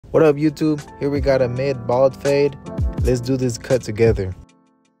What up YouTube? Here we got a mid bald fade. Let's do this cut together.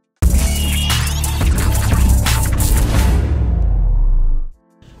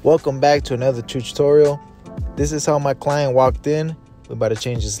 Welcome back to another tutorial. This is how my client walked in. We're about to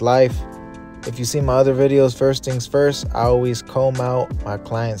change his life. If you see my other videos, first things first, I always comb out my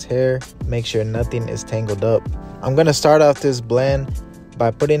client's hair, make sure nothing is tangled up. I'm gonna start off this blend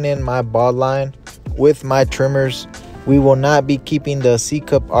by putting in my bald line with my trimmers. We will not be keeping the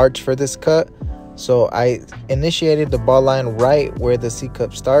C-cup arch for this cut, so I initiated the bald line right where the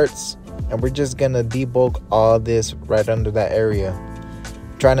C-cup starts, and we're just gonna debulk all this right under that area,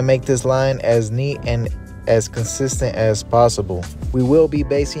 trying to make this line as neat and as consistent as possible. We will be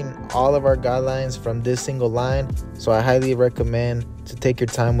basing all of our guidelines from this single line, so I highly recommend to take your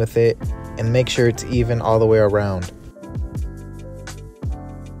time with it and make sure it's even all the way around.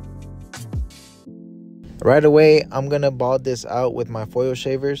 Right away, I'm gonna bald this out with my foil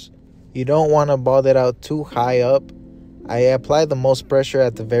shavers. You don't want to bald it out too high up. I apply the most pressure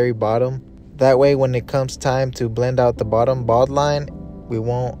at the very bottom. That way when it comes time to blend out the bottom bald line, we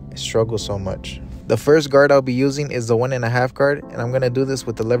won't struggle so much. The first guard I'll be using is the 1.5 guard, and I'm gonna do this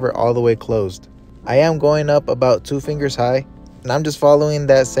with the lever all the way closed. I am going up about 2 fingers high, and I'm just following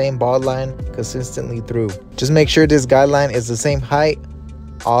that same bald line consistently through. Just make sure this guideline is the same height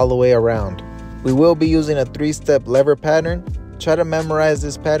all the way around. We will be using a 3-step lever pattern. Try to memorize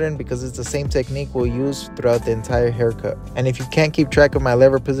this pattern because it's the same technique we'll use throughout the entire haircut. And if you can't keep track of my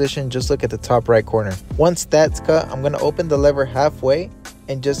lever position, just look at the top right corner. Once that's cut, I'm gonna open the lever halfway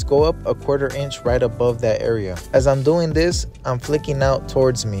and just go up a 1/4 inch right above that area. As I'm doing this, I'm flicking out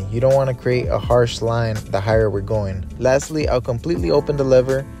towards me. You don't want to create a harsh line the higher we're going. Lastly, I'll completely open the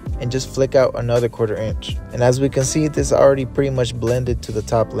lever and just flick out another 1/4 inch. And as we can see, this is already pretty much blended to the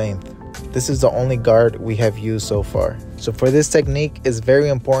top length. This is the only guard we have used so far. So for this technique, it's very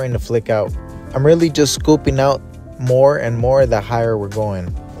important to flick out. I'm really just scooping out more and more the higher we're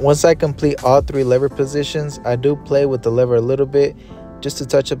going. Once I complete all 3 lever positions, I do play with the lever a little bit just to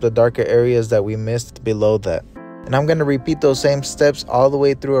touch up the darker areas that we missed below that. And I'm gonna repeat those same steps all the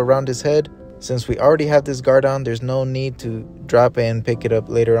way through around his head. Since we already have this guard on, there's no need to drop it and pick it up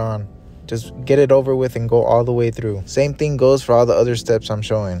later on. Just get it over with and go all the way through. Same thing goes for all the other steps I'm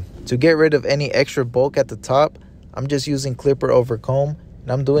showing. To get rid of any extra bulk at the top, I'm just using clipper over comb,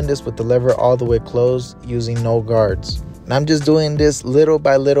 and I'm doing this with the lever all the way closed using no guards. And I'm just doing this little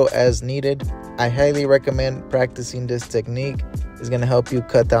by little as needed. I highly recommend practicing this technique. It's gonna help you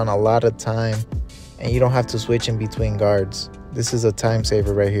cut down a lot of time, and you don't have to switch in between guards. This is a time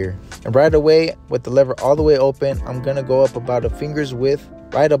saver right here. And right away, with the lever all the way open, I'm gonna go up about a finger's width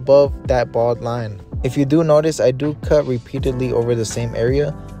right above that bald line. If you do notice, I do cut repeatedly over the same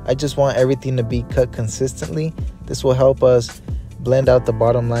area. I just want everything to be cut consistently. This will help us blend out the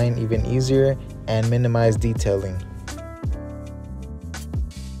bottom line even easier and minimize detailing.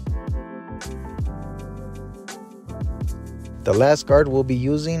 The last guard we'll be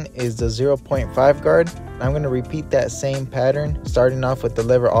using is the 0.5 guard. I'm going to repeat that same pattern, starting off with the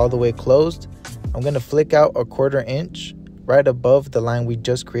lever all the way closed. I'm going to flick out a 1/4 inch right above the line we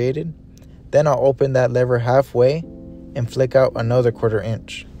just created. Then I'll open that lever halfway and flick out another 1/4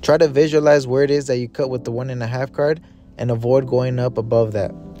 inch. Try to visualize where it is that you cut with the 1.5 guard and avoid going up above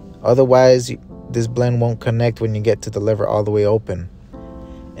that. Otherwise, this blend won't connect when you get to the lever all the way open.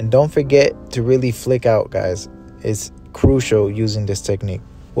 And don't forget to really flick out, guys. It's crucial using this technique.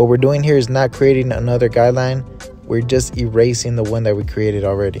 What we're doing here is not creating another guideline. We're just erasing the one that we created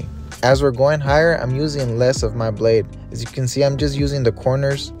already. As we're going higher, I'm using less of my blade. As you can see, I'm just using the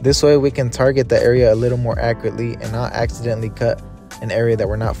corners. This way we can target the area a little more accurately and not accidentally cut an area that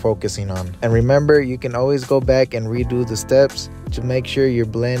we're not focusing on. And remember, you can always go back and redo the steps to make sure your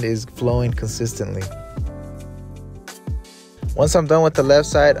blend is flowing consistently. Once I'm done with the left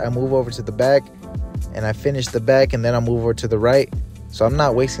side, I move over to the back and I finish the back, and then I'll move over to the right. So I'm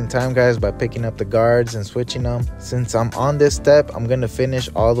not wasting time, guys, by picking up the guards and switching them. Since I'm on this step, I'm gonna finish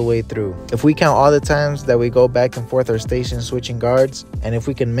all the way through. If we count all the times that we go back and forth our station switching guards, and if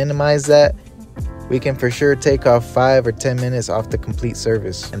we can minimize that, we can for sure take off 5 or 10 minutes off the complete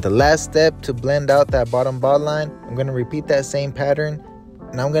service. And the last step, to blend out that bottom bald line, I'm gonna repeat that same pattern,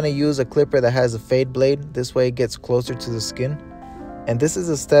 and I'm gonna use a clipper that has a fade blade. This way it gets closer to the skin. And this is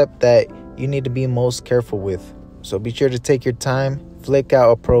a step that you need to be most careful with. So be sure to take your time, flick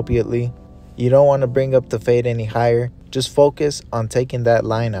out appropriately. You don't want to bring up the fade any higher. Just focus on taking that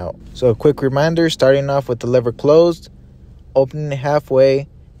line out. So a quick reminder, starting off with the lever closed, opening it halfway,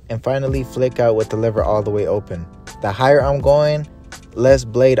 and finally flick out with the lever all the way open. The higher I'm going, less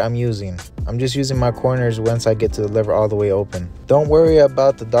blade I'm using. I'm just using my corners once I get to the lever all the way open. Don't worry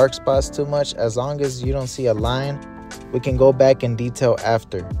about the dark spots too much. As long as you don't see a line, we can go back in detail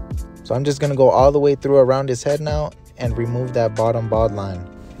after. So I'm just gonna go all the way through around his head now and remove that bottom bald line.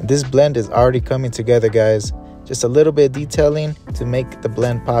 This blend is already coming together, guys. Just a little bit of detailing to make the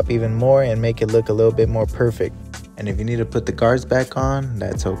blend pop even more and make it look a little bit more perfect. And if you need to put the guards back on,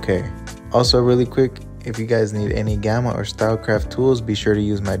 that's okay. Also, really quick, if you guys need any Gamma or Stylecraft tools, be sure to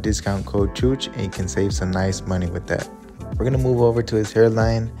use my discount code chooch and you can save some nice money with that. We're gonna move over to his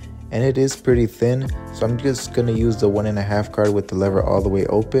hairline, and it is pretty thin, so I'm just gonna use the 1.5 card with the lever all the way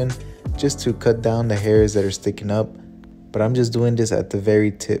open just to cut down the hairs that are sticking up. But I'm just doing this at the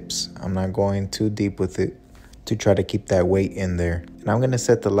very tips. I'm not going too deep with it to try to keep that weight in there. And I'm gonna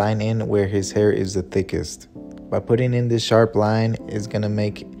set the line in where his hair is the thickest. By putting in this sharp line is gonna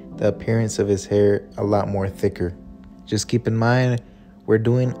make the appearance of his hair a lot more thicker. Just keep in mind, we're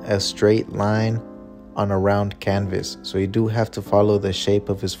doing a straight line on a round canvas, so you do have to follow the shape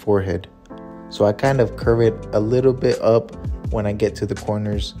of his forehead. So I kind of curve it a little bit up when I get to the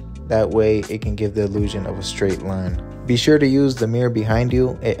corners. That way it can give the illusion of a straight line. Be sure to use the mirror behind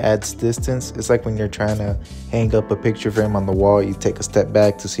you. It adds distance. It's like when you're trying to hang up a picture frame on the wall, you take a step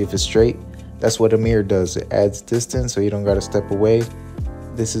back to see if it's straight. That's what a mirror does. It adds distance so you don't gotta step away.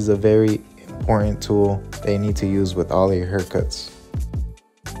 This is a very important tool that you need to use with all of your haircuts.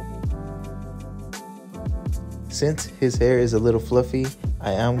 Since his hair is a little fluffy,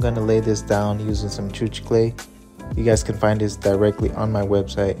 I am gonna lay this down using some chooch clay. You guys can find this directly on my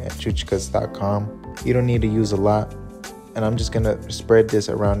website at choochcutz.com. You don't need to use a lot. And I'm just gonna spread this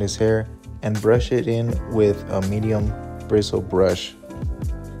around his hair and brush it in with a medium bristle brush.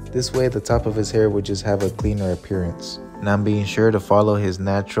 This way the top of his hair would just have a cleaner appearance. And I'm being sure to follow his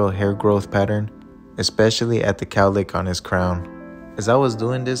natural hair growth pattern, especially at the cowlick on his crown. As I was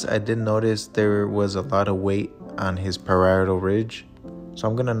doing this, I did notice there was a lot of weight on his parietal ridge. So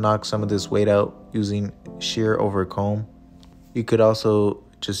I'm gonna knock some of this weight out using shear over comb. You could also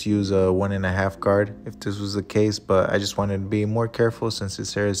just use a 1.5 guard if this was the case, but I just wanted to be more careful since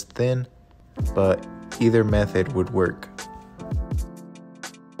his hair is thin, but either method would work.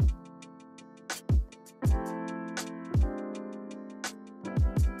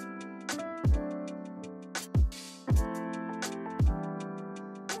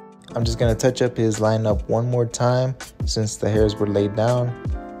 I'm just gonna touch up his lineup one more time since the hairs were laid down.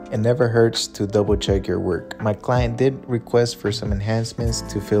 It never hurts to double check your work. My client did request for some enhancements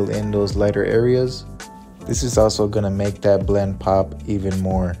to fill in those lighter areas. This is also gonna make that blend pop even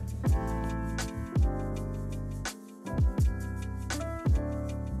more.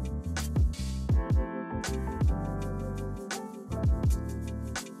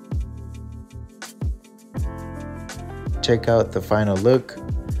 Check out the final look.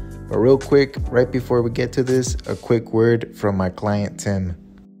 But real quick, right before we get to this, a quick word from my client Tim.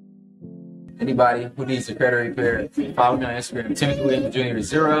 Anybody who needs a credit repair, follow me on Instagram, Timothy Williams Jr.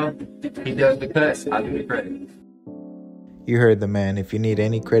 0. He does the cuts, I do the credit. You heard the man. If you need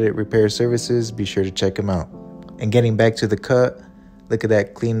any credit repair services, be sure to check him out. And getting back to the cut, look at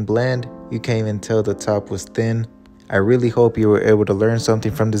that clean blend. You can't even tell the top was thin. I really hope you were able to learn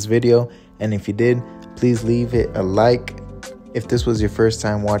something from this video. And if you did, please leave it a like. If this was your first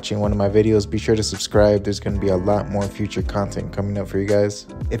time watching one of my videos, be sure to subscribe. There's going to be a lot more future content coming up for you guys.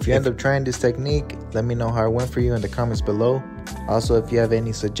 If you end up trying this technique, let me know how it went for you in the comments below. Also, if you have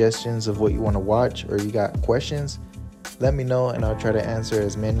any suggestions of what you want to watch or you got questions, let me know and I'll try to answer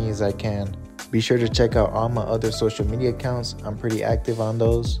as many as I can. Be sure to check out all my other social media accounts. I'm pretty active on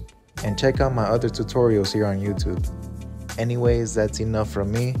those. And check out my other tutorials here on YouTube. Anyways, that's enough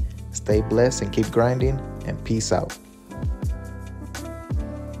from me. Stay blessed and keep grinding, and peace out.